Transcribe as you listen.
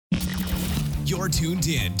You're tuned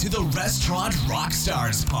in to the Restaurant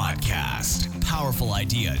Rockstars podcast. Powerful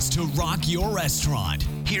ideas to rock your restaurant.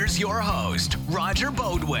 Here's your host, Roger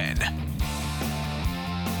Beaudoin.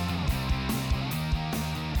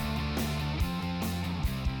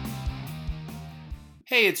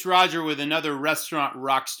 Hey, it's Roger with another Restaurant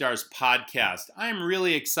Rockstars podcast. I'm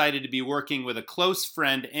really excited to be working with a close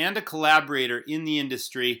friend and a collaborator in the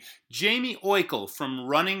industry, Jamie Oikel from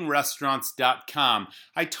runningrestaurants.com.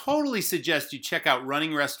 I totally suggest you check out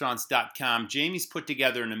runningrestaurants.com. Jamie's put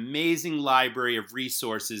together an amazing library of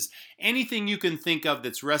resources. Anything you can think of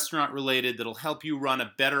that's restaurant related that'll help you run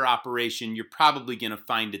a better operation, you're probably going to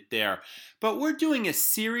find it there. But we're doing a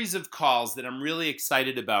series of calls that I'm really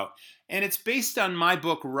excited about. And it's based on my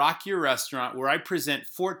book, Rock Your Restaurant, where I present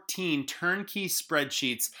 14 turnkey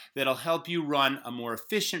spreadsheets that'll help you run a more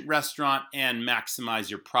efficient restaurant and maximize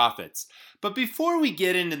your profits. But before we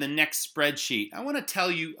get into the next spreadsheet, I want to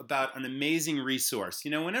tell you about an amazing resource.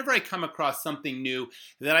 You know, whenever I come across something new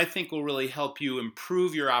that I think will really help you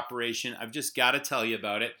improve your operation, I've just got to tell you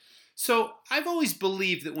about it. So I've always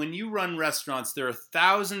believed that when you run restaurants, there are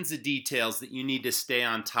thousands of details that you need to stay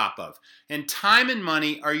on top of. And time and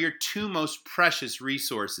money are your two most precious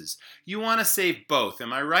resources. You want to save both,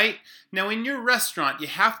 am I right? Now in your restaurant, you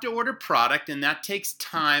have to order product, and that takes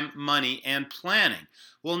time, money, and planning.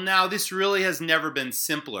 Well, now this really has never been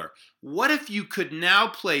simpler. What if you could now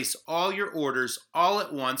place all your orders all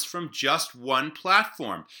at once from just one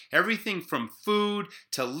platform? Everything from food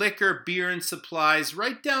to liquor, beer, and supplies,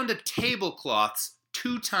 right down to tablecloths,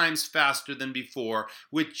 2 times faster than before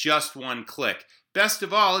with just one click. Best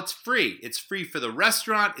of all, it's free. It's free for the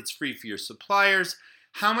restaurant. It's free for your suppliers.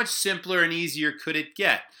 How much simpler and easier could it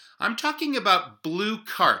get? I'm talking about Blue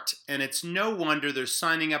Cart, and it's no wonder they're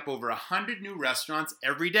signing up over 100 new restaurants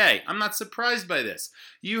every day. I'm not surprised by this.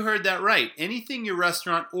 You heard that right. Anything your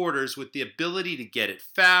restaurant orders with the ability to get it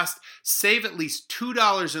fast, save at least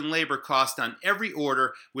 $2 in labor cost on every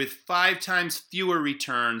order with 5 times fewer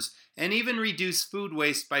returns, and even reduce food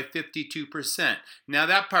waste by 52%. Now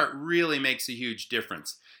that part really makes a huge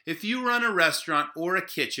difference. If you run a restaurant or a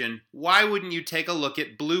kitchen, why wouldn't you take a look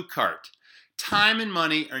at Blue Cart? Time and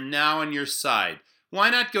money are now on your side.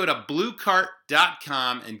 Why not go to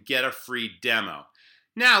bluecart.com and get a free demo?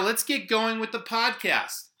 Now, let's get going with the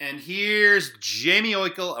podcast. And here's Jamie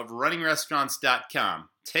Oikel of runningrestaurants.com.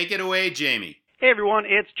 Take it away, Jamie. Hey, everyone.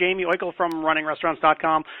 It's Jamie Oikel from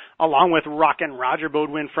runningrestaurants.com, along with Rockin' Roger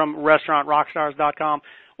Beaudoin from restaurantrockstars.com.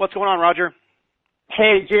 What's going on, Roger?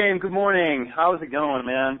 Hey, James. Good morning. How's it going,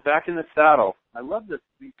 man? Back in the saddle. I love this.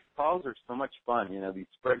 These calls are so much fun. You know, these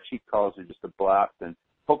spreadsheet calls are just a blast, and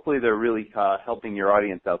hopefully they're really helping your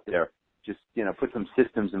audience out there. Just, you know, put some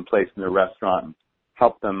systems in place in their restaurant and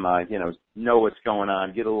help them, know what's going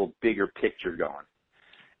on, get a little bigger picture going.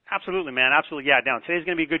 Absolutely, man. Absolutely. Yeah, now, today's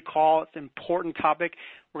going to be a good call. It's an important topic.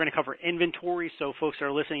 We're going to cover inventory, so folks that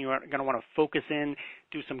are listening, you're going to want to focus in,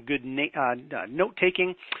 do some good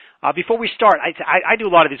note-taking. Before we start, I do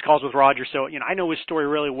a lot of these calls with Roger, so, you know, I know his story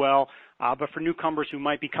really well, but for newcomers who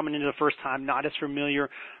might be coming into the first time, not as familiar,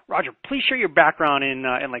 Roger, please share your background in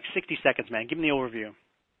like 60 seconds, man. Give me the overview.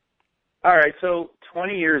 All right, so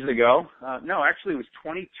 20 years ago, it was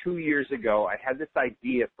 22 years ago, I had this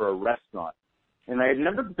idea for a restaurant. And I had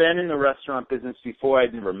never been in the restaurant business before.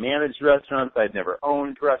 I'd never managed restaurants. I'd never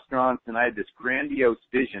owned restaurants. And I had this grandiose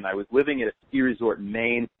vision. I was living at a ski resort in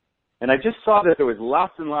Maine. And I just saw that there was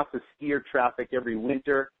lots and lots of skier traffic every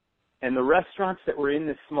winter. And the restaurants that were in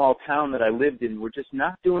this small town that I lived in were just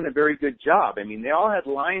not doing a very good job. I mean, they all had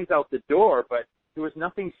lines out the door, but there was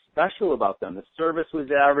nothing special about them. The service was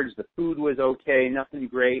average. The food was okay, nothing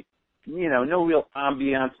great. You know, no real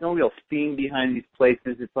ambiance, no real theme behind these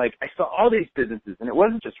places. It's like I saw all these businesses, and it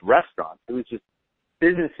wasn't just restaurants. It was just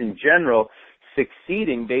business in general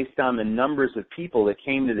succeeding based on the numbers of people that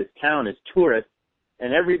came to this town as tourists,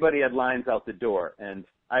 and everybody had lines out the door. And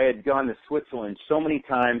I had gone to Switzerland so many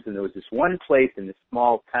times, and there was this one place in this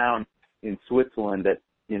small town in Switzerland that,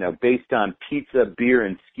 you know, based on pizza, beer,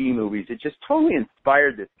 and ski movies, it just totally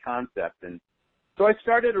inspired this concept. And so I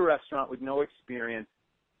started a restaurant with no experience.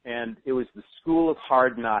 And it was the school of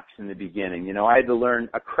hard knocks in the beginning. You know, I had to learn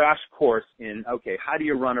a crash course in, okay, how do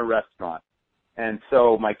you run a restaurant? And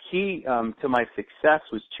so my key to my success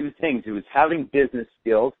was 2 things. It was having business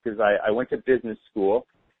skills, because I went to business school.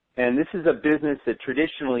 And this is a business that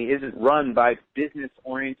traditionally isn't run by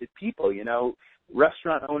business-oriented people. You know,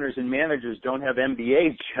 restaurant owners and managers don't have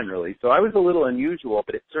MBAs generally. So I was a little unusual,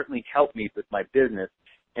 but it certainly helped me with my business.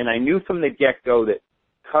 And I knew from the get-go that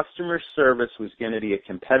customer service was going to be a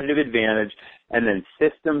competitive advantage, and then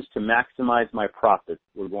systems to maximize my profits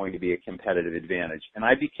were going to be a competitive advantage. And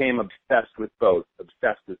I became obsessed with both,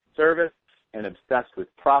 obsessed with service and obsessed with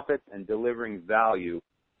profits and delivering value.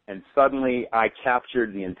 And suddenly I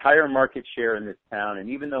captured the entire market share in this town, and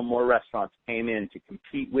even though more restaurants came in to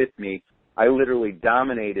compete with me, I literally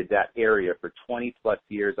dominated that area for 20 plus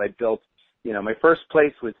years. I built, my first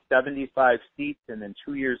place was 75 seats, and then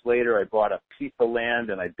 2 years later I bought a piece of land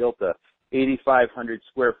and I built a 8,500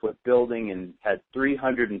 square foot building and had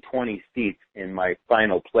 320 seats in my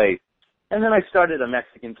final place. And then I started a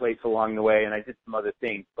Mexican place along the way, and I did some other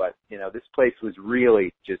things, but this place was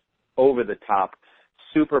really just over the top,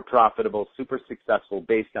 super profitable, super successful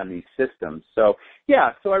based on these systems. So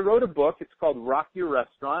I wrote a book. It's called Rock Your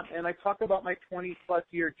Restaurant, and I talk about my 20-plus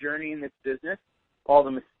year journey in this business, all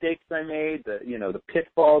the mistakes I made, the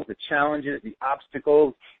pitfalls, the challenges, the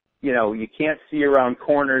obstacles. You can't see around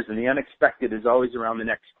corners, and the unexpected is always around the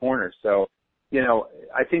next corner. So,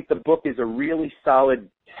 I think the book is a really solid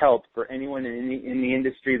help for anyone in the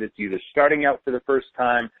industry that's either starting out for the first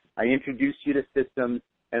time. I introduce you to systems,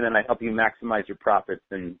 and then I help you maximize your profits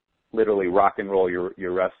and literally rock and roll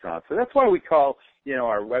your restaurant. So that's why we call,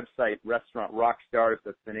 our website Restaurant Rockstars.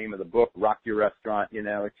 That's the name of the book, Rock Your Restaurant.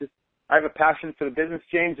 It's just, I have a passion for the business,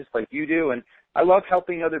 James, just like you do, and I love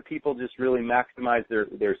helping other people just really maximize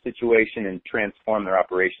their situation and transform their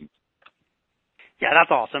operations. Yeah,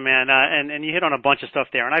 that's awesome, man. And you hit on a bunch of stuff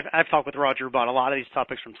there. And I've talked with Roger about a lot of these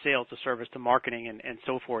topics, from sales to service to marketing and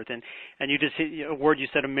so forth. And you just hit a word you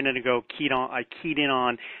said a minute ago. I keyed in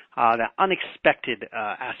on that unexpected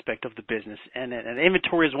aspect of the business. And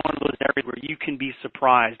inventory is one of those areas where you can be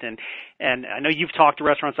surprised. And I know you've talked to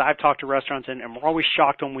restaurants. I've talked to restaurants, and we're always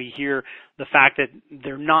shocked when we hear the fact that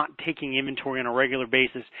they're not taking inventory on a regular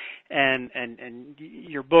basis. And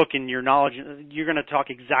your book and your knowledge, you're going to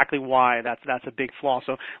talk exactly why that's a big flaw.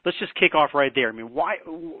 So let's just kick off right there. I mean,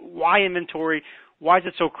 why inventory? Why is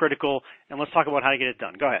it so critical? And let's talk about how to get it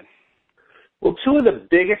done. Go ahead. Well, two of the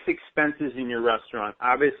biggest expenses in your restaurant,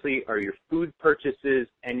 obviously, are your food purchases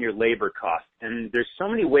and your labor costs. And there's so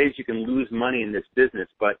many ways you can lose money in this business.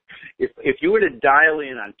 But if you were to dial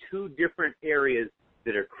in on two different areas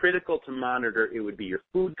that are critical to monitor, it would be your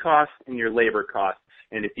food costs and your labor costs.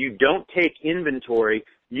 And if you don't take inventory,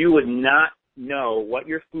 you would not know what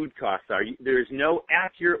your food costs are. There's no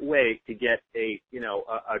accurate way to get a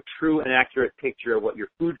true and accurate picture of what your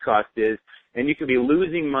food cost is, and you could be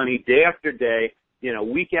losing money day after day,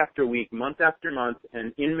 week after week, month after month,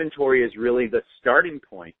 and inventory is really the starting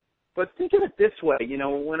point. But think of it this way,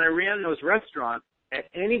 when I ran those restaurants, at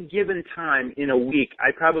any given time in a week,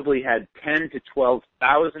 I probably had $10,000 to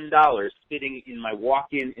 $12,000 sitting in my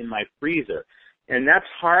walk-in in my freezer, and that's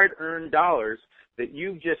hard-earned dollars that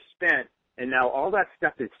you've just spent. And now all that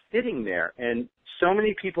stuff is sitting there, and so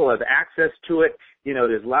many people have access to it.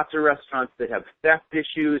 There's lots of restaurants that have theft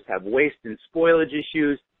issues, have waste and spoilage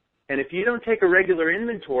issues. And if you don't take a regular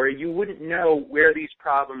inventory, you wouldn't know where these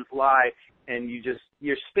problems lie. And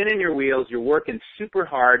you're spinning your wheels, you're working super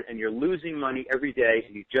hard, and you're losing money every day,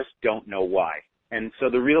 and you just don't know why. And so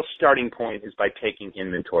the real starting point is by taking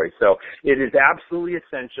inventory. So it is absolutely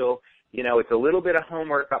essential. It's a little bit of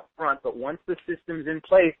homework up front, but once the system's in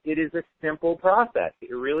place, it is a simple process.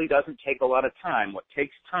 It really doesn't take a lot of time. What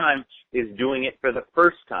takes time is doing it for the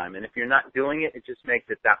first time. And if you're not doing it, it just makes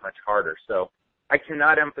it that much harder. So I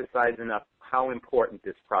cannot emphasize enough how important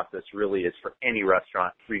this process really is for any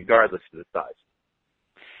restaurant, regardless of the size.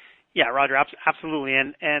 Yeah, Roger, absolutely.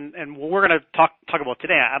 And what we're going to talk about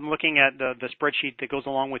today, I'm looking at the spreadsheet that goes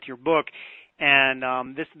along with your book,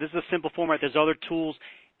 and this is a simple format. There's other tools.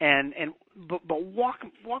 But walk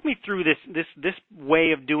me through this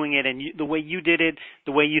way of doing it, and the way you did it,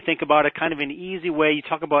 the way you think about it, kind of an easy way. You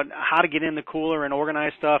talk about how to get in the cooler and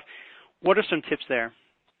organize stuff. What are some tips there?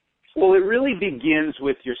 Well, it really begins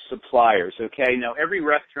with your suppliers, okay? Now, every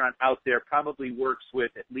restaurant out there probably works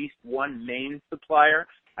with at least one main supplier.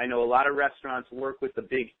 I know a lot of restaurants work with the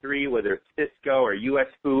big three, whether it's Sysco or US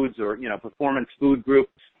Foods or, Performance Food Group,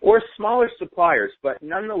 or smaller suppliers, but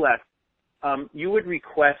nonetheless, you would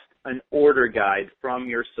request an order guide from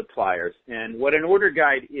your suppliers. And what an order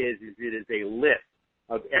guide is it is a list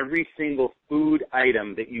of every single food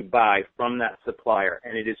item that you buy from that supplier.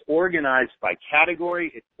 And it is organized by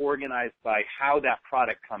category. It's organized by how that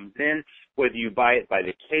product comes in, whether you buy it by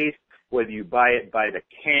the case, whether you buy it by the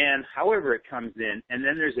can, however it comes in. And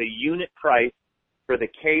then there's a unit price for the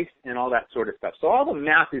case and all that sort of stuff. So all the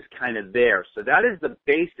math is kind of there. So that is the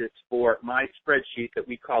basis for my spreadsheet that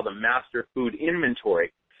we call the Master Food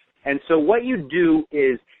Inventory. And so what you do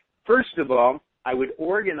is, first of all, I would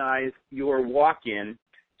organize your walk-in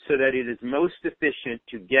so that it is most efficient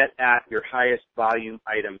to get at your highest volume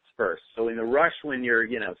items first. So in the rush when you're,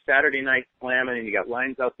 Saturday night slamming and you got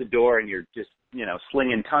lines out the door and you're just,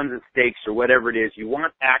 slinging tons of steaks or whatever it is, you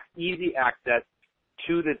want easy access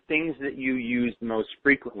to the things that you use most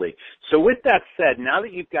frequently. So with that said, now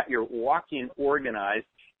that you've got your walk-in organized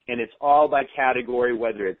and it's all by category,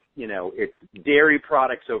 whether it's, it's dairy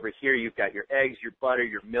products over here, you've got your eggs, your butter,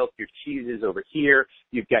 your milk, your cheeses over here,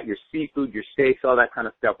 you've got your seafood, your steaks, all that kind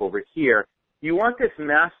of stuff over here. You want this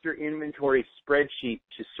master inventory spreadsheet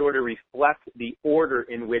to sort of reflect the order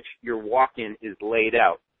in which your walk-in is laid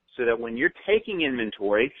out, so that when you're taking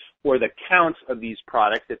inventory or the counts of these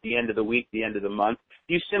products at the end of the week, the end of the month,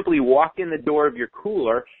 you simply walk in the door of your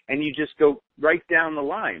cooler and you just go right down the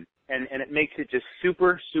line. And it makes it just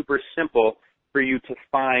super, super simple for you to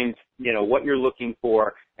find, what you're looking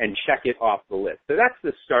for and check it off the list. So that's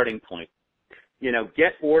the starting point.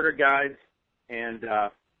 Get order guides and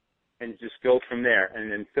just go from there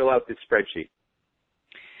and then fill out the spreadsheet.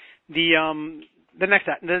 The next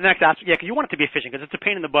aspect, because you want it to be efficient, because it's a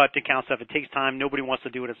pain in the butt to count stuff. It takes time. Nobody wants to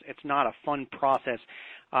do it. It's not a fun process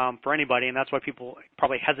for anybody, and that's why people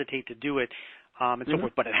probably hesitate to do it and so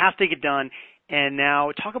forth. But it has to get done. And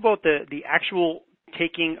now talk about the actual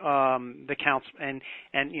taking the counts and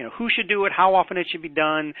who should do it, how often it should be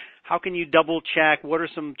done, how can you double check, what are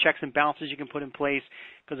some checks and balances you can put in place,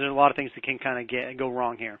 because there's a lot of things that can kind of go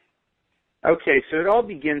wrong here. Okay, so it all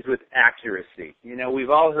begins with accuracy. We've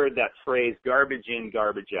all heard that phrase, garbage in,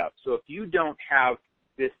 garbage out. So if you don't have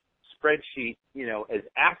this spreadsheet, as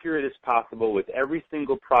accurate as possible with every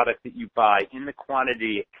single product that you buy in the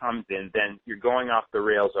quantity it comes in, then you're going off the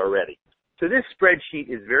rails already. So this spreadsheet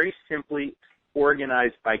is very simply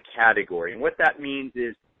organized by category. And what that means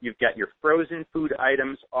is you've got your frozen food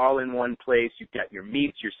items all in one place. You've got your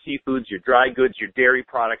meats, your seafoods, your dry goods, your dairy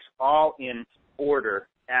products all in order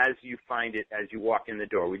as you find it as you walk in the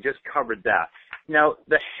door. We just covered that. Now,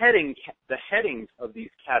 the headings of these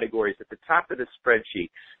categories at the top of the spreadsheet,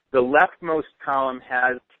 the leftmost column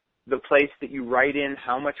has the place that you write in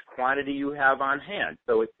how much quantity you have on hand.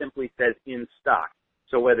 So it simply says in stock.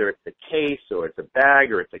 So whether it's a case or it's a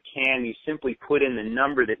bag or it's a can, you simply put in the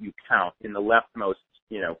number that you count in the leftmost,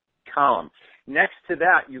 column. Next to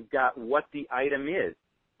that, you've got what the item is,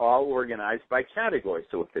 all organized by category.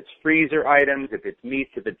 So if it's freezer items, if it's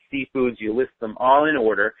meats, if it's seafoods, you list them all in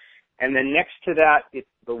order. And then next to that, it's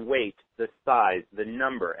the weight, the size, the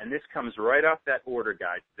number. And this comes right off that order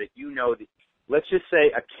guide so that that, let's just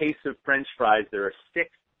say a case of French fries, there are 6,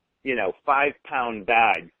 5-pound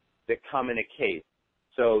bags that come in a case.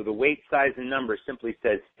 So the weight, size, and number simply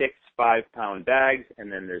says 6 5-pound bags,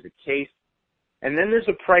 and then there's a case. And then there's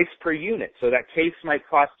a price per unit. So that case might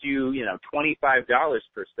cost you, $25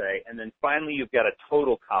 per se, and then finally you've got a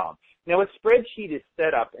total column. Now a spreadsheet is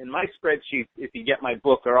set up, and my spreadsheets, if you get my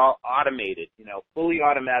book, are all automated, fully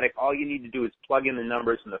automatic. All you need to do is plug in the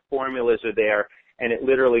numbers and the formulas are there, and it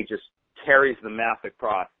literally just carries the math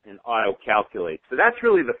across and auto-calculates. So that's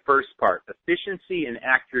really the first part, efficiency and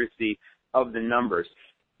accuracy of the numbers.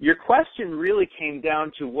 Your question really came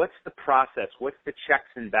down to what's the process, what's the checks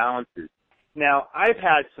and balances. Now, I've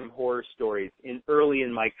had some horror stories early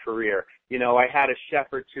in my career. I had a chef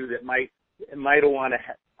or two that might want to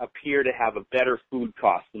appear to have a better food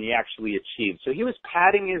cost than he actually achieved. So he was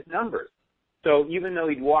padding his numbers. So even though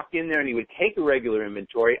he'd walk in there and he would take a regular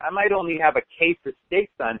inventory, I might only have a case of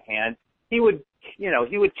steaks on hand. He would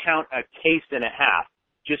count a case and a half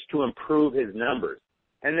just to improve his numbers.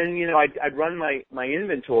 And then, I'd run my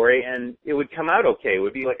inventory and it would come out okay. It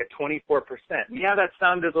would be like a 24%. Yeah, that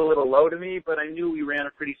sounded a little low to me, but I knew we ran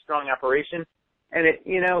a pretty strong operation. And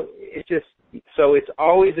so it's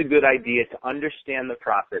always a good idea to understand the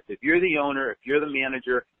process. If you're the owner, if you're the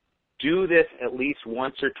manager, do this at least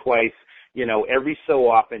once or twice, every so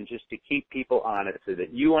often, just to keep people honest so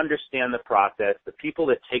that you understand the process. The people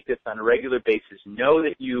that take this on a regular basis know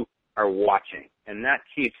that you are watching, and that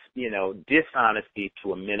keeps, dishonesty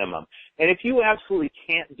to a minimum. And if you absolutely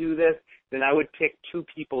can't do this, then I would pick 2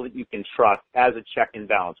 people that you can trust as a check and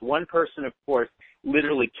balance. One person, of course,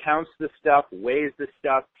 literally counts the stuff, weighs the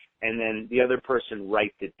stuff, and then the other person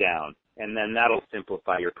writes it down. And then that'll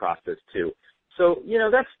simplify your process too. So,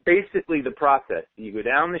 that's basically the process. You go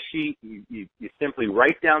down the sheet, you simply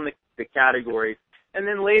write down the categories, and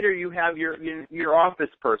then later you have your office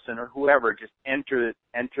person or whoever just enter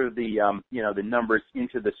the the numbers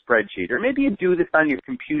into the spreadsheet. Or maybe you do this on your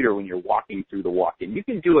computer when you're walking through the walk-in. You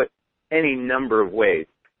can do it any number of ways,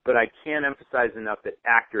 but I can't emphasize enough that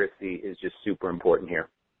accuracy is just super important here.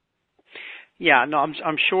 Yeah, no,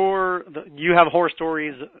 I'm sure you have horror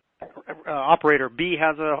stories operator B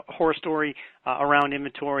has a horror story around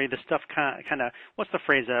inventory. The stuff kind of what's the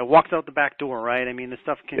phrase? Walks out the back door, right? I mean, the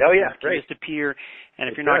stuff can just appear, and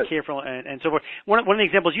if you're not careful, and so forth. One of the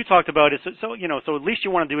examples you talked about is so at least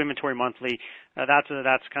you want to do inventory monthly.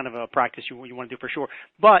 That's kind of a practice you want to do for sure.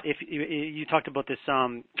 But if you talked about this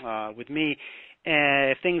with me.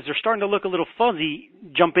 If things are starting to look a little fuzzy,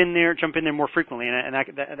 jump in there more frequently, and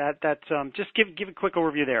that's just give a quick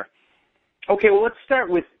overview there. Okay, well, let's start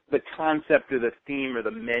with the concept or the theme or the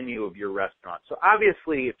menu of your restaurant. So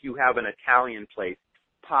obviously, if you have an Italian place,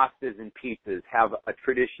 pastas and pizzas have a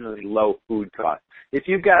traditionally low food cost. If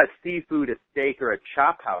you've got a seafood, a steak, or a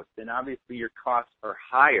chop house, then obviously your costs are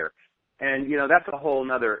higher. And, that's a whole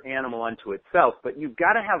other animal unto itself, but you've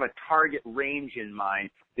got to have a target range in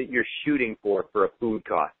mind that you're shooting for a food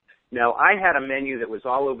cost. Now, I had a menu that was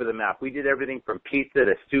all over the map. We did everything from pizza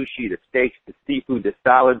to sushi to steaks to seafood to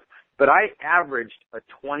salads, but I averaged a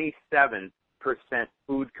 27%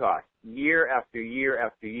 food cost year after year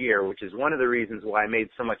after year, which is one of the reasons why I made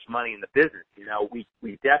so much money in the business.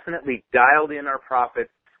 We definitely dialed in our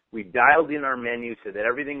profits. We dialed in our menu so that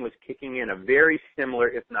everything was kicking in a very similar,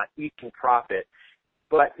 if not equal profit.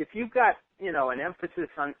 But if you've got, an emphasis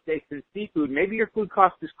on steaks and seafood, maybe your food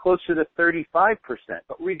cost is closer to 35%.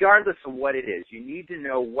 But regardless of what it is, you need to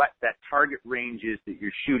know what that target range is that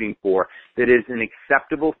you're shooting for that is an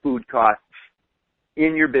acceptable food cost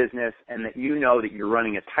in your business, and that you know that you're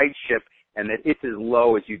running a tight ship and that it's as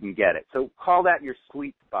low as you can get it. So call that your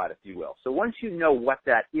sweet spot, if you will. So once you know what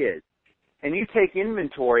that is, and you take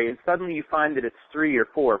inventory and suddenly you find that it's 3 or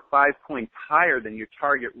 4 or 5 points higher than your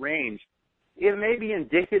target range, it may be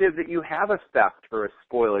indicative that you have a theft or a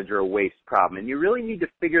spoilage or a waste problem, and you really need to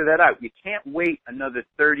figure that out. You can't wait another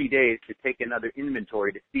 30 days to take another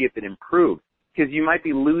inventory to see if it improves, because you might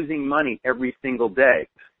be losing money every single day.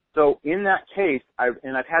 So in that case, I've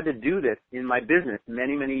had to do this in my business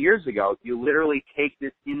many, many years ago. You literally take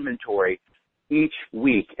this inventory each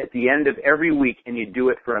week, at the end of every week, and you do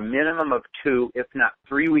it for a minimum of 2, if not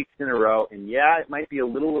 3 weeks in a row. And yeah, it might be a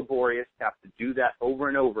little laborious to have to do that over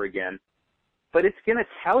and over again, but it's going to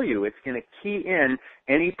tell you, it's going to key in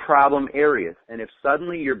any problem areas. And if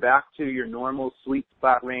suddenly you're back to your normal sweet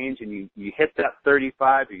spot range and you hit that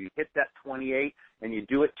 35 or you hit that 28 and you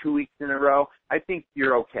do it 2 weeks in a row, I think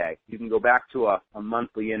you're okay. You can go back to a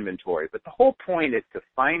monthly inventory. But the whole point is to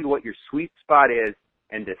find what your sweet spot is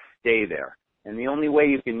and to stay there. And the only way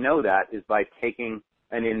you can know that is by taking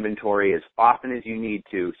an inventory as often as you need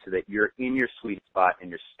to so that you're in your sweet spot and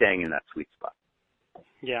you're staying in that sweet spot.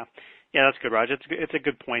 Yeah. Yeah, that's good, Roger. It's a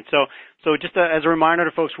good point. So just as a reminder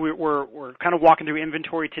to folks, we're kind of walking through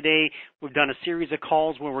inventory today. We've done a series of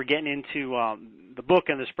calls where we're getting into the book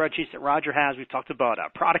and the spreadsheets that Roger has. We've talked about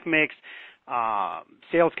product mix,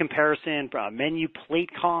 sales comparison, menu plate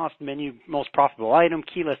cost, menu most profitable item,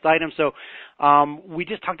 key list item. So we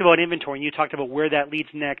just talked about inventory, and you talked about where that leads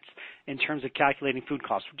next in terms of calculating food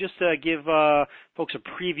costs. Just give folks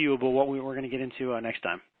a preview of what we're going to get into next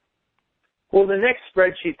time. Well, the next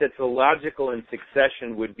spreadsheet that's illogical in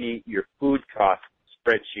succession would be your food cost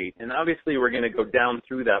spreadsheet. And obviously we're going to go down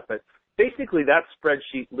through that, but basically that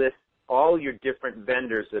spreadsheet lists all your different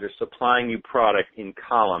vendors that are supplying you product in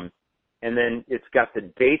columns. And then it's got the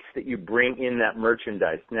dates that you bring in that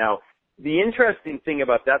merchandise. Now, the interesting thing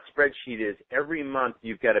about that spreadsheet is every month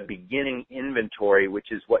you've got a beginning inventory,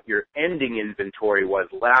 which is what your ending inventory was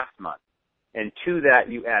last month. And to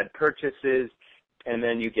that you add purchases, and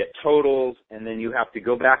then you get totals, and then you have to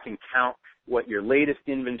go back and count what your latest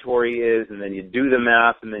inventory is, and then you do the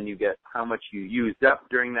math, and then you get how much you used up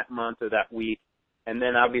during that month or that week, and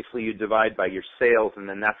then obviously you divide by your sales, and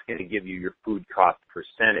then that's going to give you your food cost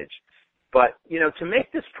percentage. But, to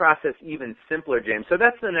make this process even simpler, James, so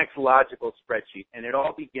that's the next logical spreadsheet, and it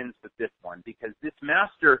all begins with this one, because this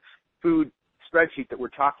master food spreadsheet that we're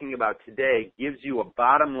talking about today gives you a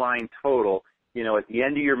bottom line total at the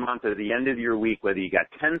end of your month or the end of your week, whether you got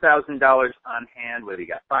 $10,000 on hand, whether you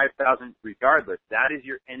got $5,000, regardless, that is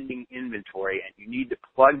your ending inventory, and you need to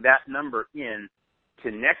plug that number in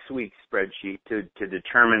to next week's spreadsheet to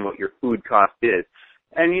determine what your food cost is.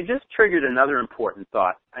 And you just triggered another important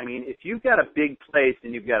thought. I mean, if you've got a big place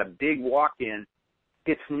and you've got a big walk-in,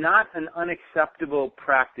 it's not an unacceptable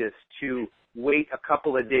practice to wait a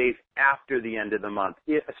couple of days after the end of the month,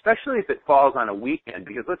 especially if it falls on a weekend,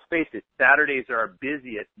 because let's face it, Saturdays are our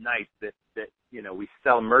busiest nights that we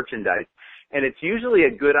sell merchandise. And it's usually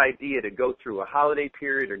a good idea to go through a holiday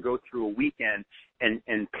period or go through a weekend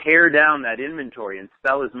and pare down that inventory and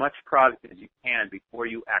sell as much product as you can before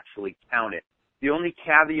you actually count it The only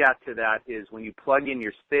caveat to that is when you plug in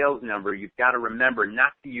your sales number, you've got to remember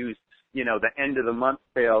not to use, the end of the month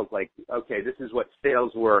sales, like, okay, this is what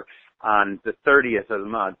sales were on the 30th of the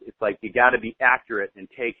month. It's like you got to be accurate and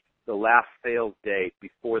take the last sales day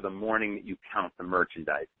before the morning that you count the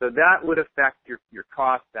merchandise. So that would affect your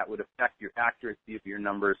cost. That would affect your accuracy of your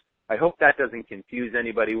numbers. I hope that doesn't confuse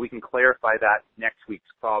anybody. We can clarify that next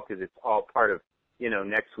week's call because it's all part of,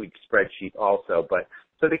 next week's spreadsheet also. But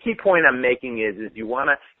so the key point I'm making is you want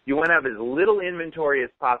to have as little inventory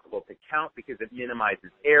as possible to count because it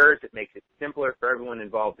minimizes errors. It makes it simpler for everyone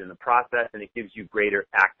involved in the process, and it gives you greater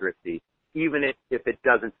accuracy, even if it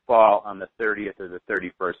doesn't fall on the 30th or the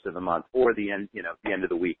 31st of the month or the end, the end of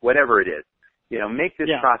the week, whatever it is. Make this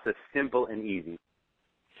process simple and easy.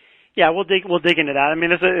 Yeah, we'll dig into that. I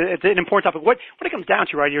mean, it's an important topic. What it comes down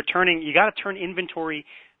to, right? You got to turn inventory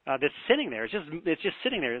that's sitting there. It's just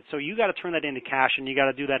sitting there. So you got to turn that into cash, and you got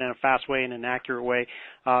to do that in a fast way and an accurate way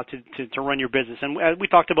to run your business. And we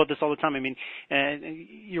talked about this all the time. I mean,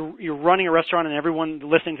 you're running a restaurant, and everyone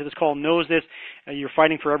listening to this call knows this. You're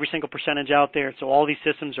fighting for every single percentage out there. So all these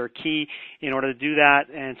systems are key in order to do that.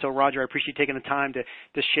 And so, Roger, I appreciate you taking the time to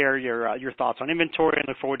share your thoughts on inventory, and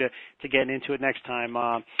look forward to getting into it next time.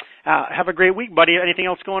 Have a great week, buddy. Anything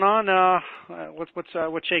else going on?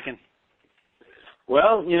 What's shaking?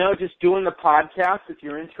 Well, just doing the podcast. If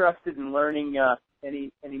you're interested in learning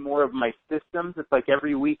any more of my systems, it's like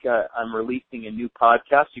every week I'm releasing a new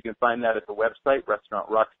podcast. You can find that at the website,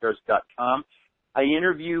 restaurantrockstars.com. I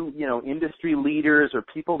interview, industry leaders or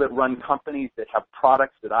people that run companies that have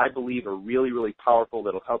products that I believe are really, really powerful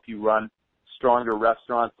that'll help you run stronger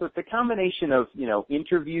restaurants. So it's a combination of,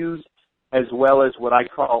 interviews as well as what I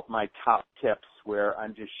call my top tips, where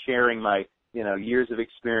I'm just sharing my, years of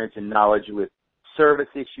experience and knowledge with service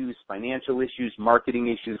issues, financial issues, marketing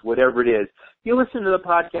issues, whatever it is. You listen to the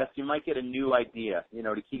podcast, you might get a new idea,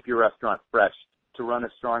 to keep your restaurant fresh, to run a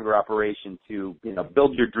stronger operation, to,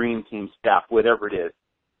 build your dream team staff, whatever it is.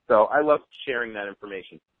 So I love sharing that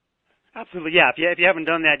information. Absolutely, yeah. If you haven't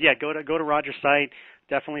done that, yeah, go to Roger's site,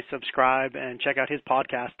 definitely subscribe and check out his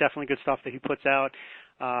podcast. Definitely good stuff that he puts out.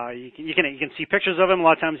 You can see pictures of him. A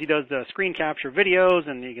lot of times he does the screen capture videos,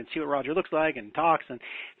 and you can see what Roger looks like and talks, and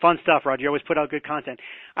fun stuff. Roger, you always put out good content.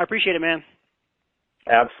 I appreciate it, man.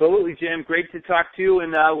 Absolutely, Jim. Great to talk to you,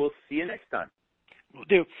 and we'll see you next time. Will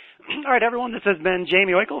do. All right, everyone, this has been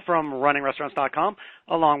Jamie Oikle from RunningRestaurants.com,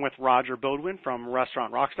 along with Roger Beaudoin from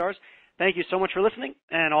Restaurant Rockstars. Thank you so much for listening,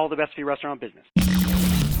 and all the best for your restaurant business.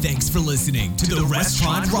 Thanks for listening to the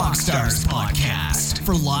Restaurant Rockstars podcast.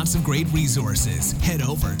 For lots of great resources, head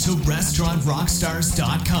over to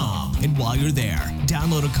restaurantrockstars.com. And while you're there,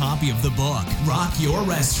 download a copy of the book, Rock Your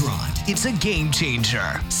Restaurant. It's a game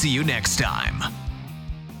changer. See you next time.